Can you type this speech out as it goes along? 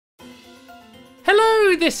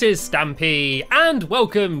This is Stampy, and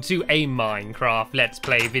welcome to a Minecraft Let's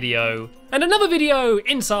Play video. And another video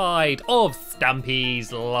inside of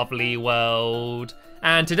Stampy's lovely world.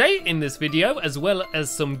 And today in this video, as well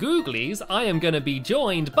as some Googlies, I am going to be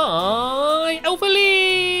joined by Alpha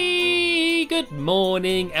Lee! Good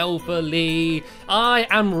morning, Alpha Lee. I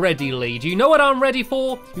am ready, Lee. Do you know what I'm ready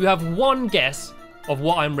for? You have one guess of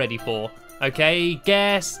what I'm ready for. Okay,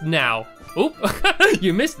 guess now. Oop,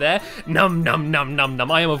 you missed there. Num, num, num, num, num.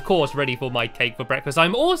 I am, of course, ready for my cake for breakfast.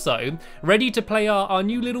 I'm also ready to play our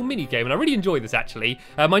new little mini game, and I really enjoy this, actually.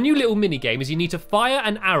 My new little mini game is you need to fire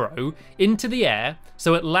an arrow into the air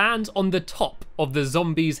so it lands on the top of the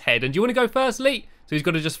zombie's head. And do you want to go first, Lee? So he's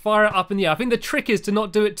got to just fire it up in the air. I think the trick is to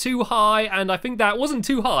not do it too high, and I think that wasn't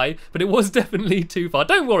too high, but it was definitely too far.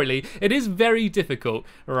 Don't worry, Lee. It is very difficult.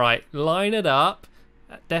 Right, line it up.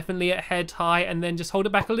 Definitely at head high, and then just hold it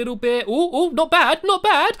back a little bit. Oh, not bad, not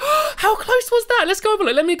bad. How close was that? Let's go over a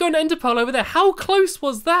look. Let me go and ender pearl over there. How close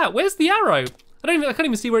was that? Where's the arrow? I can't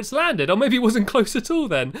even see where it's landed. Or maybe it wasn't close at all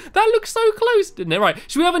then. That looks so close, didn't it? Right,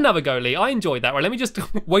 should we have another go, Lee? I enjoyed that. Right, let me just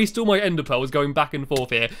waste all my ender pearls going back and forth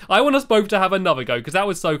here. I want us both to have another go, because that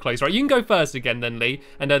was so close. Right, you can go first again then, Lee.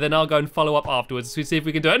 And then I'll go and follow up afterwards to see if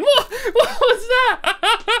we can do it. And what was that?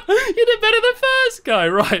 You did better than first go.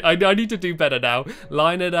 Right, I need to do better now.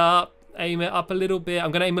 Line it up. Aim it up a little bit.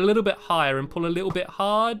 I'm going to aim a little bit higher and pull a little bit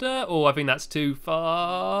harder. Oh, I think that's too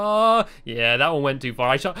far. Yeah, that one went too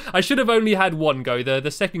far. I should have only had one go.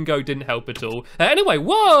 The second go didn't help at all. Anyway,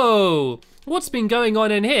 whoa! What's been going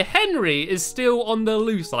on in here? Henry is still on the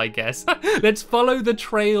loose, I guess. Let's follow the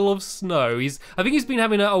trail of snow. I think he's been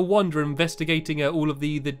having a wander investigating all of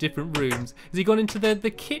the different rooms. Has he gone into the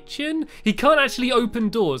kitchen? He can't actually open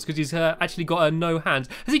doors because he's actually got no hands.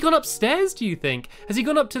 Has he gone upstairs, do you think? Has he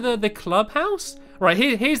gone up to the clubhouse? Right,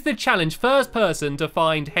 here's the challenge. First person to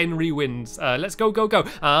find Henry wins. Let's go, go, go.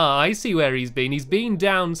 Ah, I see where he's been. He's been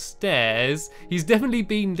downstairs. He's definitely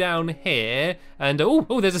been down here. And,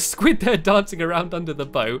 oh, there's a squid there dancing around under the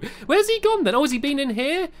boat. Where's he gone then? Oh, has he been in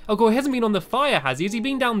here? Oh, God, he hasn't been on the fire, has he? Has he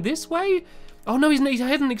been down this way? Oh, no, he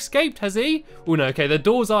hasn't escaped, has he? Oh, no, okay, the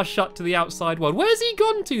doors are shut to the outside world. Where's he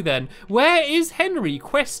gone to then? Where is Henry?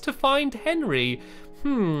 Quest to find Henry.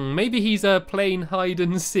 Maybe he's playing hide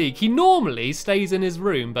and seek. He normally stays in his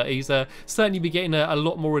room, but he's certainly been getting a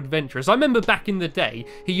lot more adventurous. I remember back in the day,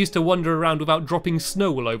 he used to wander around without dropping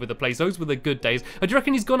snow all over the place. Those were the good days. Do you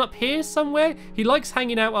reckon he's gone up here somewhere? He likes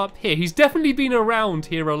hanging out up here. He's definitely been around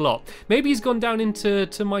here a lot. Maybe he's gone down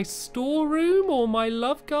into my storeroom or my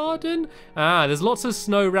love garden. Ah, there's lots of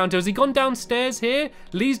snow around here. Has he gone downstairs here?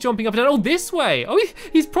 Lee's jumping up and down. Oh, this way. Oh,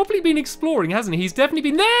 he's probably been exploring, hasn't he? He's definitely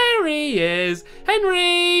been... There he is. Henry!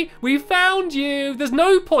 We found you. There's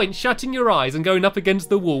no point shutting your eyes and going up against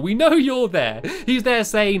the wall. We know you're there. He's there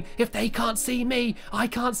saying, if they can't see me, I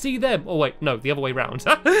can't see them. Oh, wait, no, the other way round.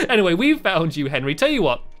 Anyway, we found you, Henry. Tell you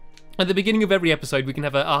what. At the beginning of every episode, we can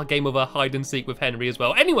have our game of a hide and seek with Henry as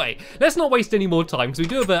well. Anyway, let's not waste any more time because we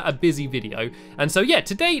do have a busy video. And so, yeah,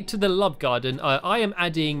 today to the Love Garden, I am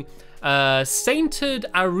adding... Sainted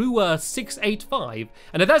Arua 685,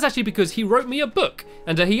 and that's actually because he wrote me a book,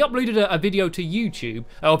 and he uploaded a video to YouTube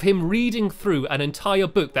of him reading through an entire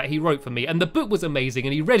book that he wrote for me, and the book was amazing,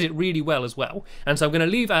 and he read it really well as well. And so I'm going to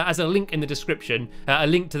leave as a link in the description a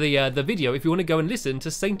link to the video if you want to go and listen to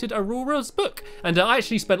Sainted Aurora's book. And I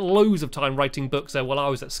actually spent loads of time writing books while I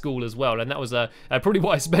was at school as well, and that was probably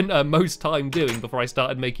what I spent most time doing before I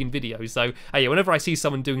started making videos. So yeah, whenever I see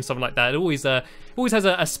someone doing something like that, it always has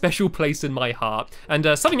a special place in my heart.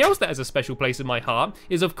 And something else that has a special place in my heart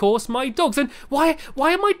is, of course, my dogs. And why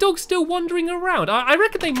are my dogs still wandering around? I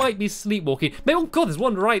reckon they might be sleepwalking. Maybe, oh God, there's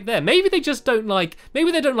one right there. Maybe they just don't like. Maybe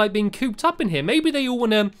they don't like being cooped up in here. Maybe they all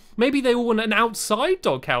want to. Maybe they all want an outside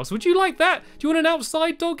doghouse. Would you like that? Do you want an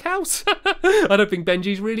outside doghouse? I don't think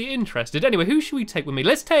Benji's really interested. Anyway, who should we take with me?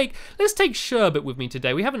 Let's take Sherbet with me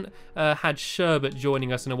today. We haven't had Sherbet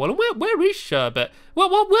joining us in a while. And where is Sherbet? Well,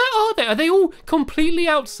 where are they? Are they all completely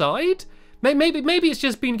outside? Maybe it's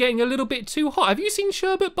just been getting a little bit too hot. Have you seen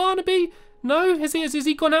Sherbet, Barnaby? No? Has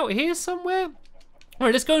he gone out here somewhere? All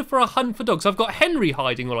right, let's go for a hunt for dogs. I've got Henry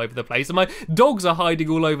hiding all over the place, and my dogs are hiding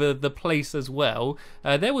all over the place as well.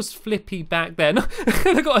 There was Flippy back there.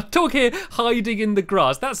 I've got a dog here hiding in the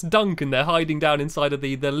grass. That's Duncan there, hiding down inside of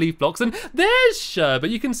the leaf blocks. And there's Sherbet.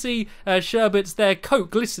 You can see Sherbet's there, coat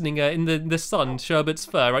glistening in the sun, Sherbet's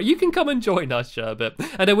fur. Right, you can come and join us, Sherbet.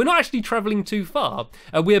 And we're not actually travelling too far.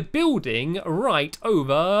 We're building right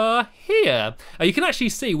over here. You can actually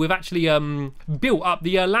see we've actually built up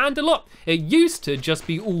the land a lot. It used to just just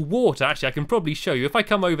be all water. Actually, I can probably show you. If I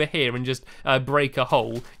come over here and just break a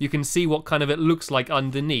hole, you can see what kind of it looks like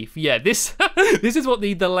underneath. Yeah, this this is what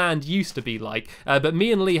the land used to be like. But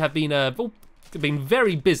me and Lee have been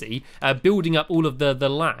very busy building up all of the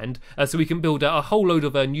land so we can build a whole load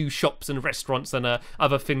of new shops and restaurants and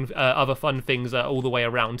other fun things all the way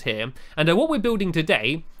around here. And what we're building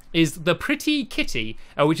today is the Pretty Kitty,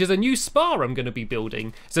 which is a new spa I'm going to be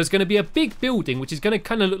building. So it's going to be a big building, which is going to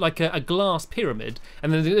kind of look like a glass pyramid,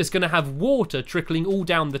 and then it's going to have water trickling all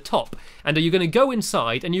down the top. And you're going to go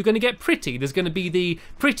inside, and you're going to get pretty. There's going to be the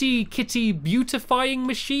Pretty Kitty beautifying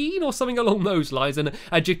machine, or something along those lines, and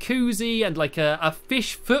a jacuzzi, and like a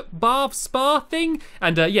fish foot bath spa thing.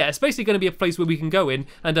 And yeah, it's basically going to be a place where we can go in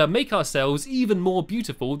and make ourselves even more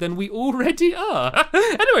beautiful than we already are.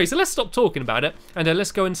 Anyway, so let's stop talking about it, and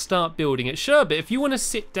let's go and start building it. Sherbet, if you want to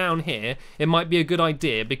sit down here, it might be a good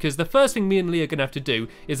idea, because the first thing me and Lee are going to have to do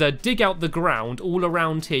is dig out the ground all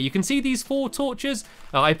around here. You can see these 4 torches?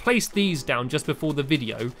 I placed these down just before the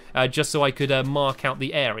video, just so I could mark out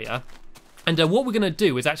the area. And what we're going to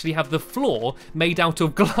do is actually have the floor made out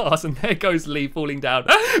of glass, and there goes Lee falling down.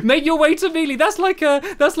 Make your way to me, Lee. That's like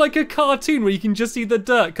a cartoon where you can just see the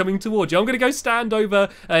dirt coming towards you. I'm going to go stand over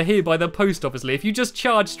here by the post office, Lee. If you just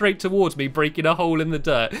charge straight towards me, breaking a hole in the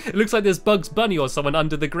dirt, it looks like there's Bugs Bunny or someone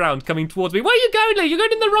under the ground coming towards me. Where are you going, Lee? You're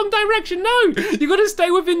going in the wrong direction. No, you got to stay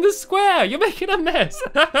within the square. You're making a mess.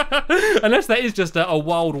 Unless that is just a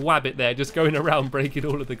wild wabbit there, just going around breaking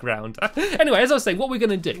all of the ground. Anyway, as I was saying, what we're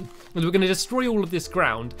going to do is we're going to destroy all of this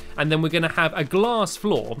ground, and then we're going to have a glass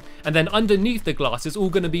floor, and then underneath the glass it's all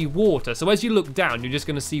going to be water. So as you look down, you're just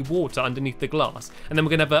going to see water underneath the glass, and then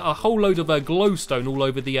we're going to have a whole load of glowstone all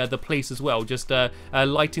over the place as well, just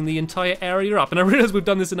lighting the entire area up. And I realise we've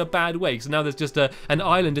done this in a bad way, so now there's just an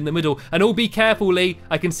island in the middle. And oh, be careful, Lee.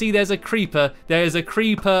 I can see there's a creeper. There's a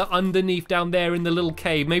creeper underneath down there in the little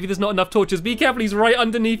cave. Maybe there's not enough torches. Be careful, he's right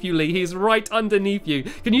underneath you, Lee. He's right underneath you.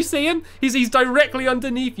 Can you see him? He's directly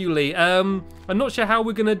underneath you, Lee. I'm not sure how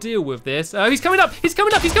we're going to deal with this. He's coming up. He's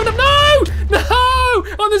coming up. He's coming up. No! No!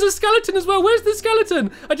 Oh, there's a skeleton as well. Where's the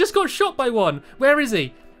skeleton? I just got shot by one. Where is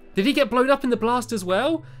he? Did he get blown up in the blast as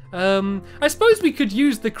well? I suppose we could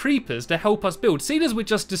use the creepers to help us build. Seeing as we're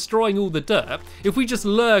just destroying all the dirt, if we just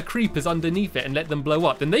lure creepers underneath it and let them blow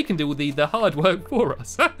up, then they can do all the hard work for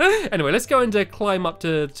us. Anyway, let's go and climb up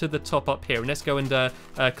to the top up here, and let's go and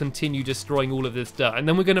continue destroying all of this dirt. And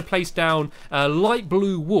then we're going to place down a light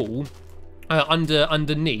blue wall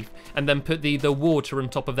underneath, and then put the water on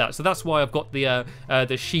top of that. So that's why I've got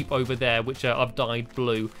the sheep over there, which I've dyed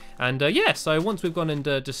blue. And yeah, so once we've gone and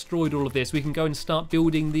destroyed all of this, we can go and start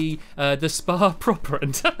building the spa proper.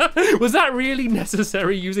 And was that really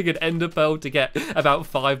necessary, using an ender pearl to get about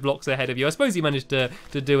 5 blocks ahead of you? I suppose he managed to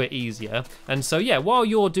do it easier. And so yeah, while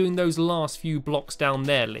you're doing those last few blocks down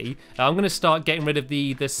there, Lee, I'm going to start getting rid of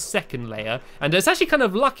the second layer. And it's actually kind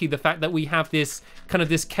of lucky, the fact that we have this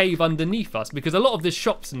cave underneath us, because a lot of the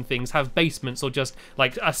shops and things have basements or just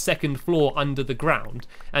like a second floor under the ground.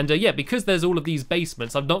 And yeah, because there's all of these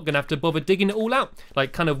basements, I'm not going to have to bother digging it all out.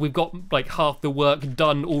 Like, kind of, we've got like half the work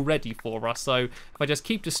done already for us. So if I just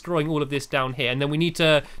keep destroying all of this down here, and then we need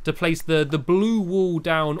to place the blue wall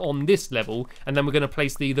down on this level, and then we're going to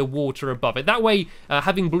place the water above it. That way,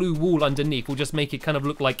 having blue wall underneath will just make it kind of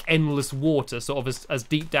look like endless water, sort of as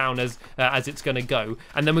deep down as it's going to go.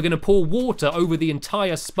 And then we're going to pour water over the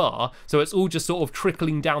entire spa, so it's all just sort of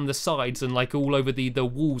trickling down the sides and like all over the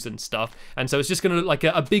walls and stuff. And so it's just going to look like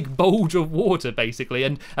a big bulge of water, basically.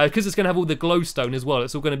 And because it's going to have all the glowstone as well,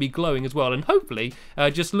 it's all going to be glowing as well, and hopefully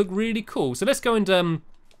just look really cool. So let's go and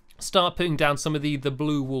start putting down some of the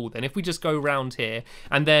blue wool then. If we just go around here,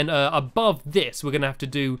 and then above this we're going to have to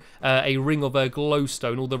do a ring of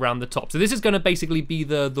glowstone all around the top. So this is going to basically be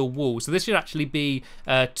the wall. So this should actually be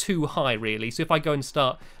too high, really. So if I go and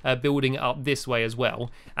start building it up this way as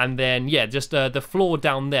well, and then yeah, just the floor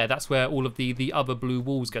down there, that's where all of the other blue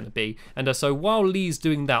wool's going to be. And so while Lee's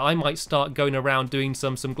doing that, I might start going around doing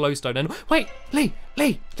some glowstone. And wait, Lee,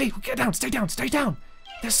 get down, stay down.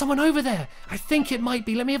 There's someone over there. I think it might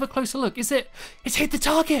be. Let me have a closer look. It's hit the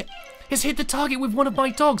target. It's hit the target with one of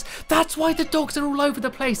my dogs. That's why the dogs are all over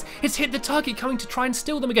the place. It's hit the target, coming to try and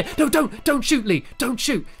steal them again. No, don't shoot, Lee. Don't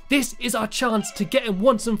shoot. This is our chance to get him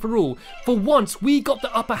once and for all. For once, we got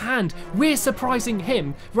the upper hand. We're surprising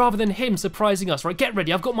him rather than him surprising us. Right, get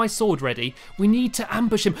ready. I've got my sword ready. We need to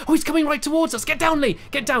ambush him. Oh, he's coming right towards us. Get down, Lee.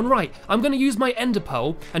 Get down. Right, I'm going to use my ender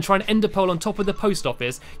pearl and try an ender pearl on top of the post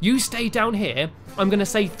office. You stay down here. I'm going to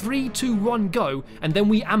say 3, 2, 1, go, and then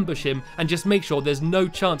we ambush him and just make sure there's no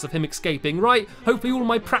chance of him escaping escaping, right? Hopefully all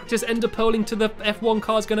my practice ender pearling to the F1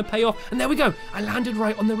 car is going to pay off. And there we go. I landed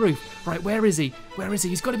right on the roof. Right, where is he? Where is he?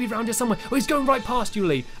 He's got to be around here somewhere. Oh, he's going right past you,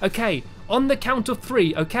 Lee. Okay, on the count of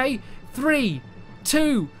 3, okay? 3,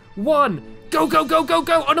 2, 1. Go, go, go, go,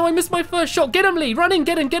 go. Oh no, I missed my first shot. Get him, Lee. Run in,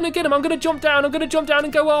 get him, get him, get him. I'm going to jump down. I'm going to jump down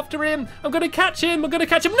and go after him. I'm going to catch him. I'm going to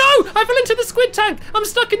catch him. No, I fell into the squid tank. I'm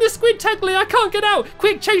stuck in the squid tank, Lee. I can't get out.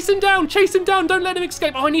 Quick, chase him down. Chase him down. Don't let him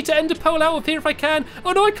escape. Oh, I need to ender pearl out of here if I can.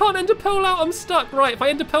 Oh no, I can't ender pearl out. I'm stuck. Right, if I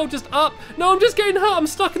ender pearl just up. No, I'm just getting hurt. I'm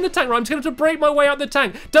stuck in the tank. Right, I'm just going to have to break my way out the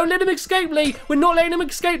tank. Don't let him escape, Lee. We're not letting him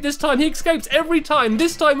escape this time. He escapes every time.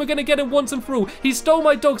 This time we're going to get him once and for all. He stole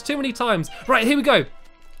my dogs too many times. Right, here we go.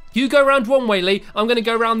 You go around one way, Lee. I'm going to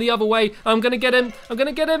go around the other way. I'm going to get him. I'm going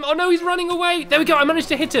to get him. Oh, no, he's running away. There we go. I managed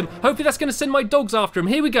to hit him. Hopefully that's going to send my dogs after him.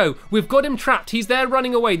 Here we go. We've got him trapped. He's there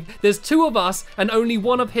running away. There's 2 of us and only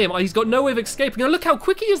 1 of him. Oh, he's got no way of escaping. Oh, look how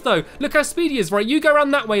quick he is, though. Look how speedy he is. Right, you go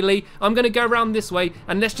around that way, Lee. I'm going to go around this way,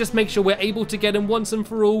 and let's just make sure we're able to get him once and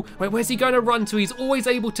for all. Wait, where's he going to run to? He's always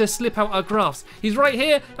able to slip out our graphs. He's right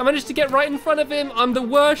here. I managed to get right in front of him. I'm the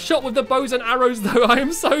worst shot with the bows and arrows, though. I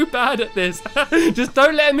am so bad at this. Just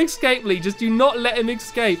don't let him escape, Lee. Just do not let him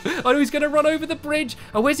escape. Oh, he's going to run over the bridge.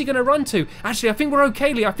 Oh, where's he going to run to? Actually, I think we're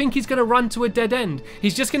okay, Lee. I think he's going to run to a dead end.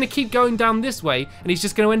 He's just going to keep going down this way, and he's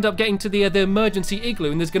just going to end up getting to the emergency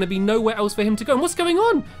igloo, and there's going to be nowhere else for him to go. And what's going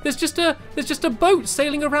on? There's just a boat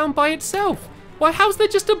sailing around by itself. Why, how's there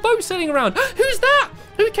just a boat sailing around? Who's that?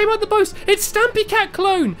 Who came out the boat? It's Stampy Cat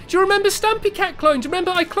Clone. Do you remember Stampy Cat Clone? Do you remember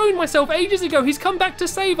I cloned myself ages ago? He's come back to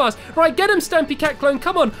save us. Right, get him, Stampy Cat Clone.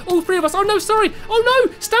 Come on, all 3 of us. Oh no, sorry. Oh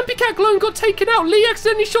no, Stampy Cat Clone got taken out. Lee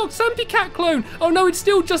accidentally shot Stampy Cat Clone. Oh no, it's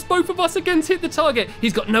still just both of us against hit the target.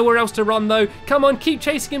 He's got nowhere else to run though. Come on, keep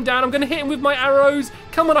chasing him down. I'm going to hit him with my arrows.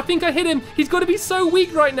 Come on, I think I hit him. He's got to be so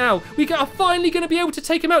weak right now. We are finally going to be able to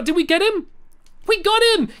take him out. Did we get him? We got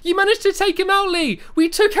him! You managed to take him out, Lee! We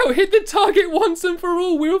took out hit the target once and for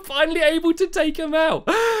all. We were finally able to take him out.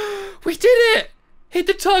 We did it! Hit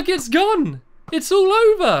the target's gone. It's all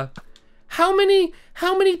over. How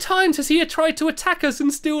many times has he tried to attack us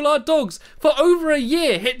and steal our dogs? For over a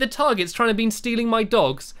year, Hit the Target's trying to been stealing my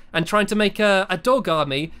dogs and trying to make a dog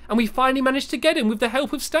army, and we finally managed to get him with the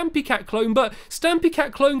help of Stampy Cat Clone, but Stampy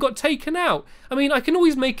Cat Clone got taken out. I mean, I can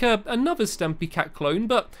always make another Stampy Cat Clone,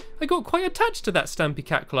 but I got quite attached to that Stampy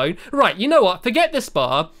Cat Clone. Right, you know what? Forget the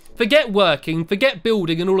spa. Forget working, forget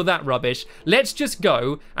building and all of that rubbish. Let's just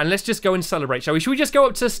go and celebrate, shall we? Should we just go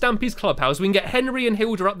up to Stampy's clubhouse? We can get Henry and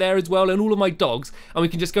Hilda up there as well and all of my dogs, and we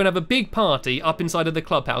can just go and have a big party up inside of the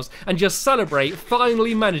clubhouse and just celebrate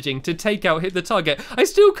finally managing to take out Hit the Target. I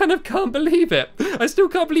still kind of can't believe it. I still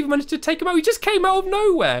can't believe we managed to take him out. He just came out of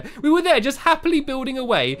nowhere. We were there just happily building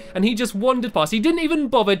away and he just wandered past. He didn't even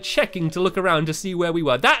bother checking to look around to see where we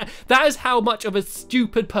were. That is how much of a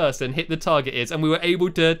stupid person Hit the Target is, and we were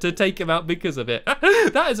able to take him out because of it.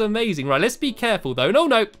 That is amazing. Right, let's be careful though.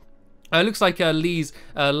 No. Looks like Lee's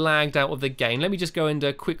lagged out of the game. Let me just go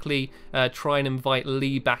and quickly try and invite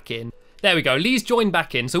Lee back in. There we go, Lee's joined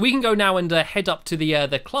back in. So we can go now and head up to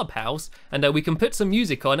the clubhouse, and we can put some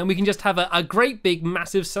music on and we can just have a great big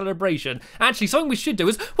massive celebration. Actually, something we should do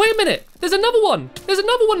is, wait a minute, there's another one. There's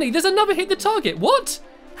another one, Lee. There's another Hit the Target. What?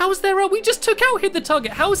 How is there we just took out Hit the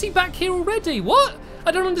Target. How is he back here already? What?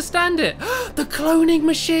 I don't understand it. The cloning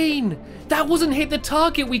machine. That wasn't Hit the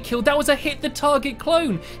Target we killed. That was a Hit the Target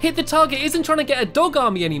clone. Hit the Target isn't trying to get a dog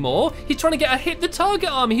army anymore. He's trying to get a Hit the Target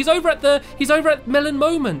army. He's over at Melon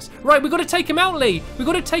Moments. Right, we've got to take him out, Lee. We've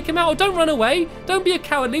got to take him out. Oh, don't run away. Don't be a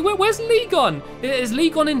coward, Lee. Where's Lee gone? Is Lee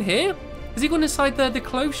gone in here? Has he gone inside the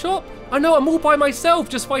clothes shop? I know, I'm all by myself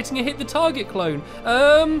just fighting a Hit the Target clone.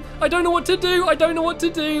 I don't know what to do.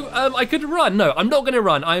 I could run. No, I'm not going to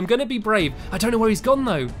run. I am going to be brave. I don't know where he's gone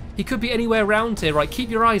though. He could be anywhere around here. Right, keep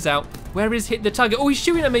your eyes out. Where is Hit the Target? Oh, he's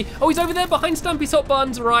shooting at me. Oh, he's over there behind Stampy's hot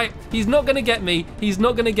buns. Right, he's not going to get me.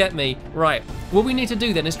 Right, what we need to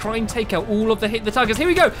do then is try and take out all of the Hit the Targets. Here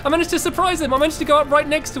we go. I managed to surprise him. I managed to go up right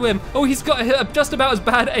next to him. Oh, he's got just about as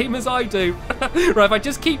bad aim as I do. Right, if I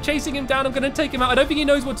just keep chasing him down, I'm going to take him out. I don't think he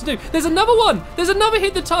knows what to do. There's another one. There's another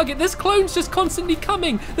Hit the Target. There's clones just constantly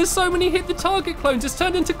coming. There's so many Hit the Target clones. It's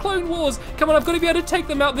turned into Clone Wars. Come on, I've got to be able to take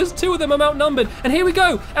them out. There's 2 of them. I'm outnumbered. And here we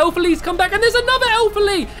go. Alpha Lee's come back. And there's another Alpha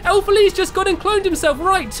Lee. Alpha Lee's just got and cloned himself.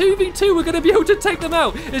 Right, 2v2. We're going to be able to take them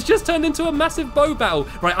out. It's just turned into a massive bow battle.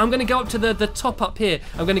 Right, I'm going to go up to the top up here.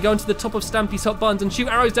 I'm going to go into the top of Stampy's hot buns and shoot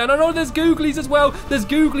arrows down. Oh, there's Googlies as well. There's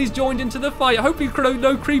Googlies joined into the fight. Hopefully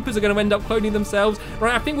no creepers are going to end up cloning themselves.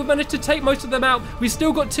 Right, I think we've managed to take most of them out. We've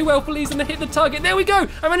still got 2 Alpha Lees and they Hit the Target. There we go.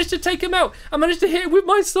 I managed to take him out. I managed to hit him with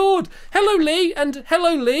my sword. Hello, Lee. And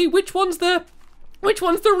hello, Lee. Which one's the Which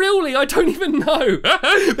one's the real Lee? I don't even know.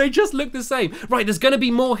 They just look the same. Right, there's going to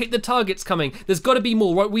be more hit the targets coming. There's got to be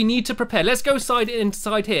more. Right, we need to prepare. Let's go inside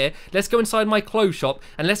here. Let's go inside my clothes shop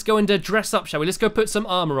and let's go and dress up, shall we? Let's go put some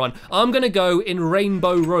armor on. I'm going to go in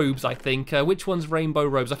rainbow robes, I think. Which one's rainbow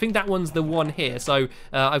robes? I think that one's the one here. So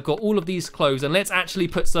I've got all of these clothes and let's actually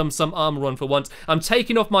put some armor on for once. I'm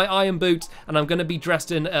taking off my iron boots and I'm going to be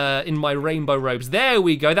dressed in my rainbow robes. There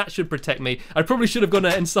we go. That should protect me. I probably should have gone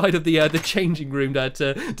inside of the changing room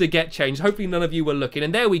to get changed. Hopefully none of you were looking.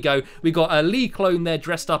 And there we go. We got a Lee clone there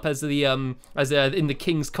dressed up as the in the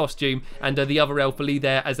king's costume, and the other elf Lee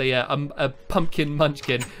there as a pumpkin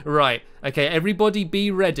munchkin. Right. Okay, everybody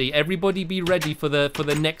be ready. Everybody be ready for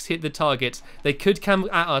the next hit the targets. They could come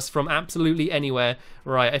at us from absolutely anywhere.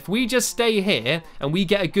 Right, if we just stay here and we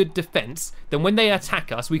get a good defense, then when they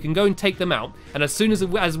attack us, we can go and take them out. And as soon as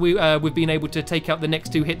we've been able to take out the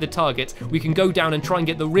next two hit the targets, we can go down and try and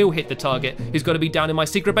get the real hit the target, who's got to be down in my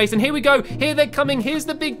secret base. And here we go. Here they're coming. Here's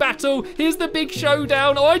the big battle. Here's the big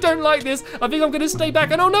showdown. Oh, I don't like this. I think I'm going to stay back.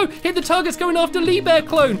 And oh no, hit the target's going after Lee Bear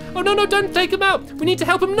clone. Oh no, don't take him out. We need to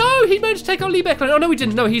help him. No, he managed to take out Lee Bear clone. Oh no, he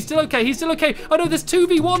didn't. No, he's still okay. He's still okay. Oh no, there's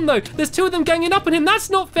 2v1 though. There's two of them ganging up on him. That's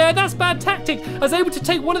not fair. That's bad tactic. I was able to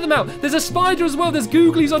take one of them out. There's a spider as well. There's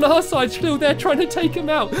Googlies on our side still there trying to take him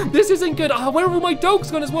out. This isn't good. Oh, where are all my dogs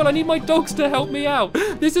gone as well? I need my dogs to help me out.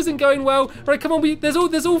 This isn't going well. Right, come on. There's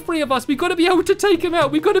all three of us. We've got to be able to take him out.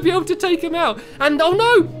 We've got to be able to take him out. And oh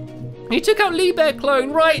no! He took out Lee Bear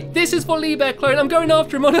clone. Right, this is for Lee Bear clone. I'm going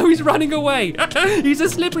after him. Oh no, he's running away. He's a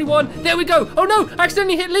slippery one. There we go. Oh no, I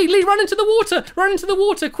accidentally hit Lee. Lee, run into the water. Run into the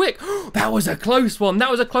water, quick. That was a close one.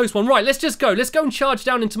 That was a close one. Right, let's just go. Let's go and charge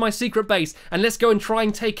down into my secret base and let's go and try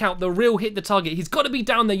and take out the real hit the target. He's got to be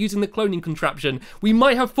down there using the cloning contraption. We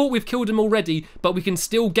might have thought we've killed him already, but we can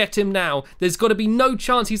still get him now. There's got to be no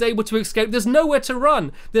chance he's able to escape. There's nowhere to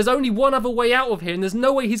run. There's only one other way out of here and there's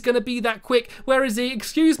no way he's going to be that quick. Where is he?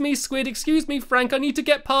 Excuse me, Squid. Excuse me, Frank. I need to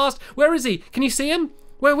get past. Where is he? Can you see him?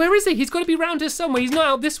 Where is he? He's got to be round here somewhere. He's not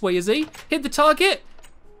out this way, is he? Hit the target.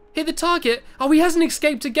 Hit the target. Oh, he hasn't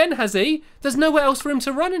escaped again, has he? There's nowhere else for him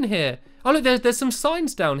to run in here. Oh, look, there's some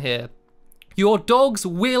signs down here. Your dogs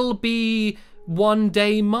will be one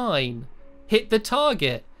day mine. Hit the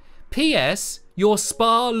target. P.S. Your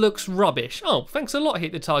spa looks rubbish. Oh, thanks a lot,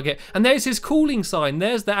 hit the target. And there's his calling sign.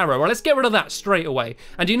 There's the arrow. Right, let's get rid of that straight away.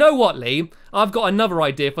 And you know what, Lee? I've got another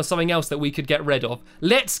idea for something else that we could get rid of.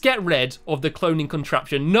 Let's get rid of the cloning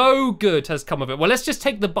contraption. No good has come of it. Well, let's just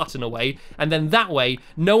take the button away. And then that way,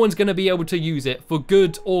 no one's going to be able to use it for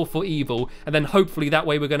good or for evil. And then hopefully that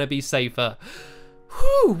way we're going to be safer.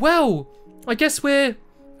 Whew, well, I guess we're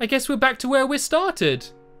back to where we started.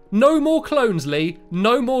 No more clones, Lee.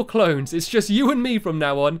 No more clones. It's just you and me from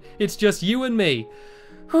now on. It's just you and me.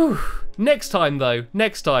 Whew. Next time, though.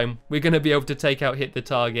 Next time, we're going to be able to take out hit the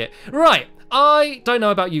target. Right. I don't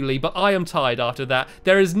know about you, Lee, but I am tired after that.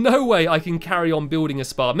 There is no way I can carry on building a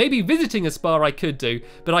spa. Maybe visiting a spa I could do,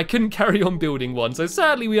 but I couldn't carry on building one. So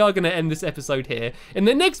sadly, we are going to end this episode here. In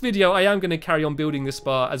the next video, I am going to carry on building the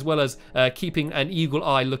spa, as well as keeping an eagle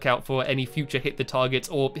eye lookout for any future hit the targets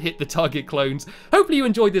or hit the target clones. Hopefully you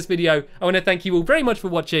enjoyed this video. I want to thank you all very much for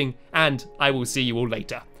watching, and I will see you all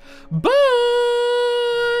later. Bye!